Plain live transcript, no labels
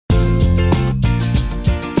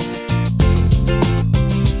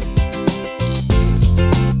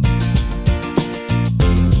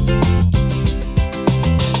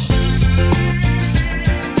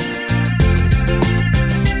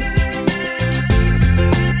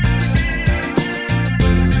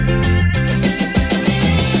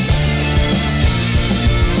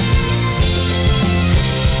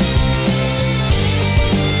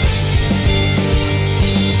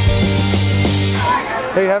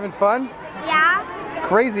having fun? Yeah. It's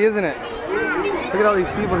crazy, isn't it? Look at all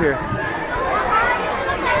these people here.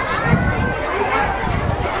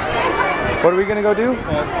 What are we gonna go do?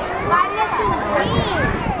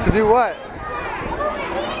 To do what?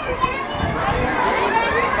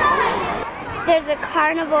 There's a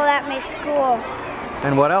carnival at my school.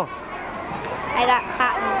 And what else? I got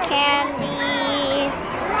cotton candy,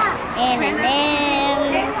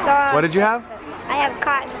 M&M's. What did you have? I have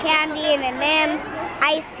cotton candy, M&M's,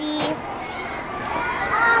 icy.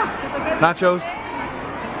 Nachos.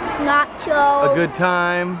 Nachos. A good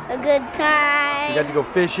time. A good time. You got to go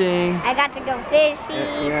fishing. I got to go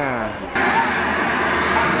fishing. Yeah.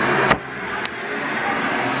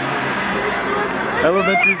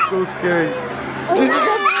 Elementary school scary. Ginger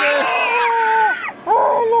got scared.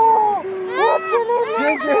 Oh no!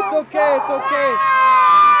 Ginger, it's okay, it's okay.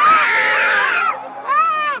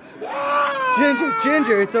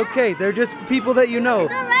 Ginger, it's okay. They're just people that you know.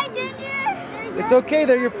 It's alright, Ginger. It's okay,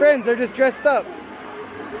 they're your friends. They're just dressed up.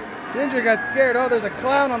 Ginger got scared. Oh, there's a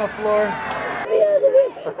clown on the floor.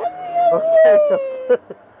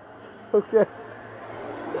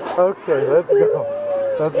 Okay, let's go.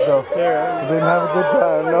 Let's go. We didn't have a good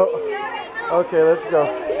time, no. Okay, let's go.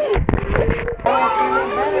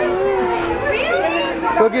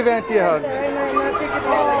 Go give Auntie a hug.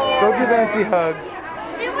 Go give Auntie hugs.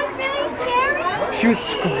 It was really scary. She was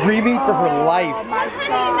screaming for her life.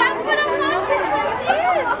 Honey, that's what a haunted house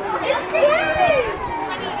is. It's scary.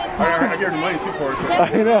 I gave her money too for it.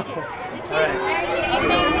 I know.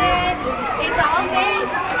 It's all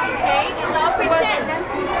fake. Okay? It's all pretend.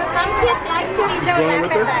 Some kids like to be shown Going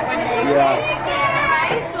with her? Yeah.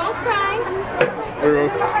 Right? Don't cry. It's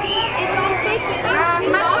all fake. It's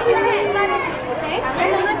all pretend. Okay?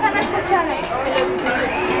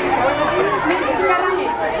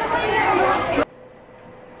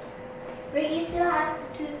 Ricky still has the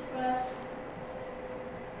toothbrush.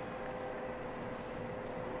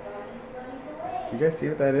 You guys see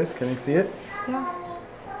what that is? Can you see it? Yeah.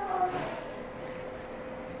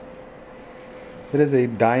 It is a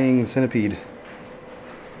dying centipede.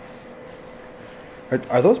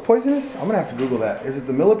 Are those poisonous? I'm gonna have to Google that. Is it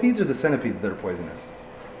the millipedes or the centipedes that are poisonous?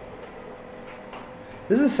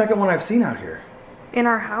 This is the second one I've seen out here. In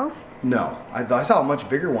our house? No, I saw a much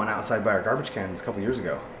bigger one outside by our garbage cans a couple years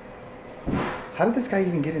ago. How did this guy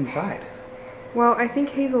even get inside? Well, I think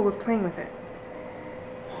Hazel was playing with it.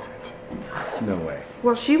 What? No way.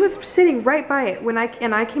 Well, she was sitting right by it when I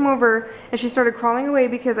came over, and she started crawling away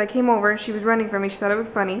because I came over and she was running from me. She thought it was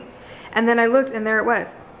funny, and then I looked and there it was.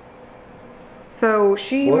 So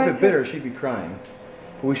she. Well, if it bit her, she'd be crying.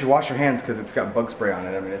 But we should wash her hands because it's got bug spray on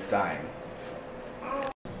it. I mean, it's dying.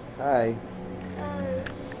 Hi.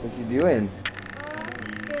 What you doing?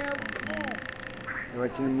 You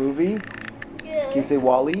watching a movie? Can you say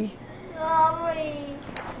Wally? Wally.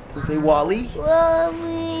 Can you say Wally?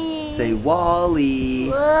 Wally. Say Wally.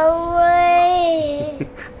 Wally.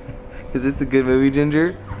 Is this a good movie,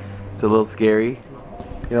 Ginger? It's a little scary.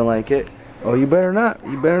 You don't like it? Oh, you better not.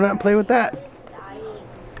 You better not play with that.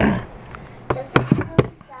 That's a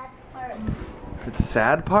really sad part. It's a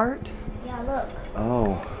sad part? Yeah, look.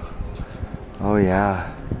 Oh. Oh,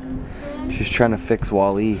 yeah. She's trying to fix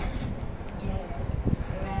Wally.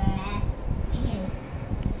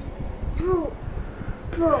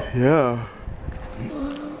 Yeah.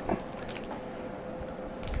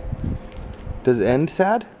 Does it end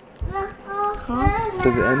sad?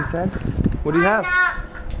 Does it end sad? What do you have?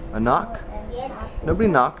 A knock? Yes. Nobody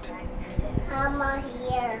knocked. Mama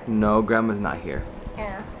here. No, Grandma's not here.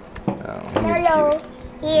 Yeah. Oh, Hello.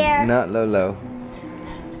 Here. not Lolo.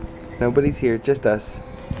 Nobody's here, just us.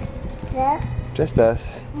 Yeah. Just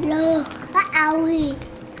us. No. What are we?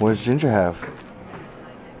 What does Ginger have?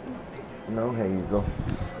 No, Hazel.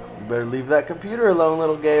 You better leave that computer alone,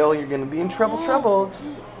 little Gail. You're gonna be in troubles.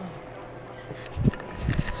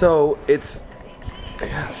 So it's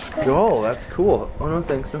a skull. That's cool. Oh, no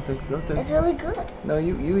thanks, no thanks, no thanks. It's really good. No,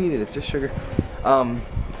 you eat it. It's just sugar.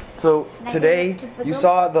 So today you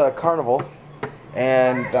saw the carnival,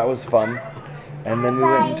 and that was fun. And then we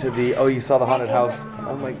went into the, oh, you saw the haunted house.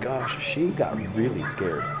 Oh my gosh, she got really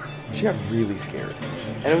scared. She got really scared.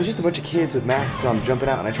 And it was just a bunch of kids with masks on jumping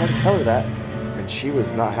out, and I tried to tell her that, and she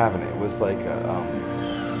was not having it. It was like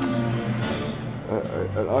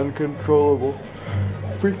an uncontrollable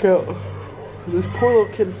freak out. This poor little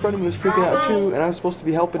kid in front of me was freaking out too, and I was supposed to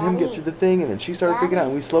be helping him get through the thing, and then she started freaking out,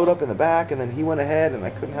 and we slowed up in the back, and then he went ahead, and I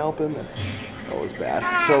couldn't help him, and that was bad.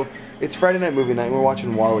 So it's Friday night movie night, and we're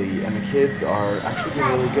watching Wall-E, and the kids are actually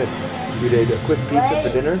doing really good. We did a quick pizza for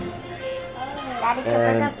dinner. Daddy,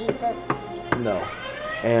 can I come eat this? No.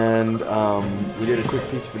 and we did a quick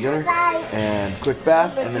pizza for dinner and quick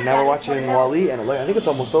bath, and then now we're watching Wall-E, and I think it's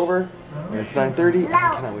almost over, and it's 9:30, and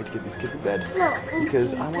I cannot wait to get these kids to bed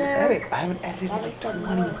because I want to edit. I haven't edited in like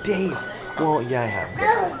 20 days. Well, yeah, I have,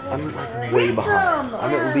 but I'm like way behind.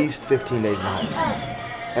 I'm at least 15 days behind,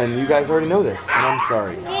 and you guys already know this, and I'm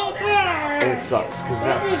sorry. And it sucks because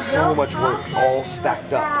that's so much work all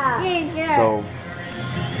stacked up. So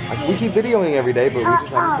we keep videoing every day, but I'm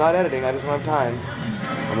just not editing. I just don't have time.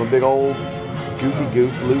 I'm a big old goofy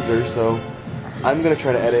goof loser, so I'm gonna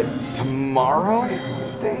try to edit tomorrow,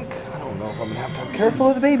 I think. I don't know if I'm gonna have time. Careful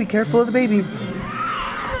of the baby, careful of the baby.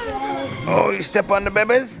 Oh, you step on the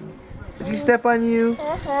babies? Did he step on you?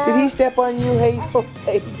 Did he step on you, Hazel?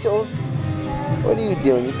 Hazels? What are you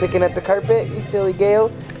doing? You picking at the carpet, you silly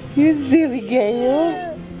Gale? You silly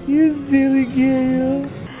Gale. You silly Gale.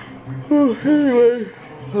 Oh, anyway,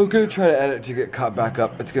 I'm gonna try to edit to get caught back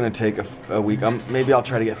up. It's gonna take a week. Maybe I'll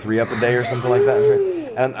try to get 3 up a day or something like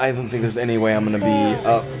that. And I don't think there's any way I'm gonna be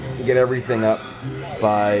up, get everything up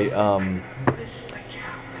by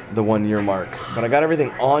the 1 year mark. But I got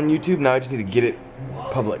everything on YouTube. Now I just need to get it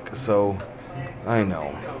public. So I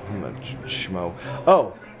know I'm a schmo.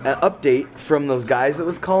 Oh. An update from those guys that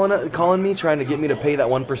was calling me, trying to get me to pay that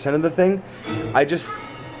 1% of the thing. I just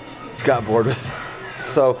got bored with it.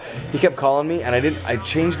 So he kept calling me, and I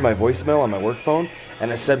changed my voicemail on my work phone, and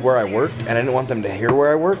it said where I worked, and I didn't want them to hear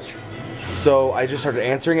where I worked. So I just started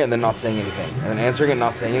answering it and then not saying anything, and then answering it and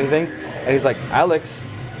not saying anything. And he's like, Alex,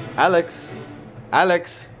 Alex,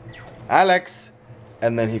 Alex, Alex,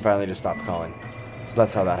 and then he finally just stopped calling. So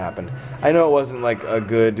that's how that happened. I know it wasn't like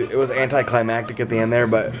it was anticlimactic at the end there,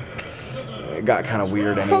 but it got kind of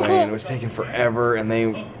weird anyway, and it was taking forever, and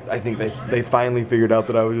I think they finally figured out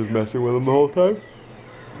that I was just messing with them the whole time.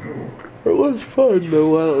 It was fun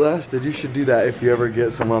though while it lasted. You should do that if you ever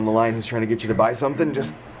get someone on the line who's trying to get you to buy something.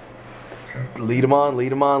 Just lead them on,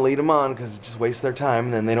 because it just wastes their time,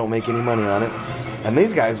 and then they don't make any money on it. And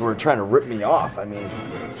these guys were trying to rip me off. I mean,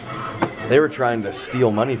 they were trying to steal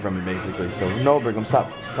money from me, basically. So, no, Brigham, stop.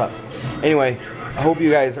 Anyway, I hope you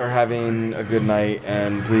guys are having a good night.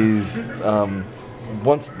 And please,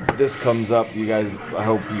 once this comes up, you guys, I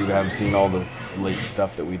hope you have seen all the late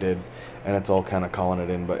stuff that we did. And it's all kind of calling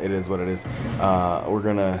it in, but it is what it is.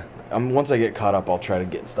 Once I get caught up, I'll try to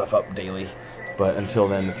get stuff up daily. But until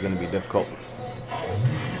then, it's going to be difficult.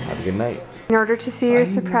 Have a good night. In order to see your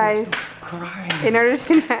surprise, in order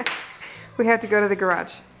to, we have to go to the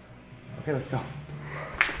garage. Okay, let's go.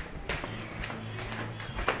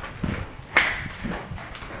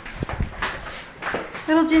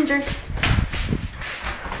 Little Ginger.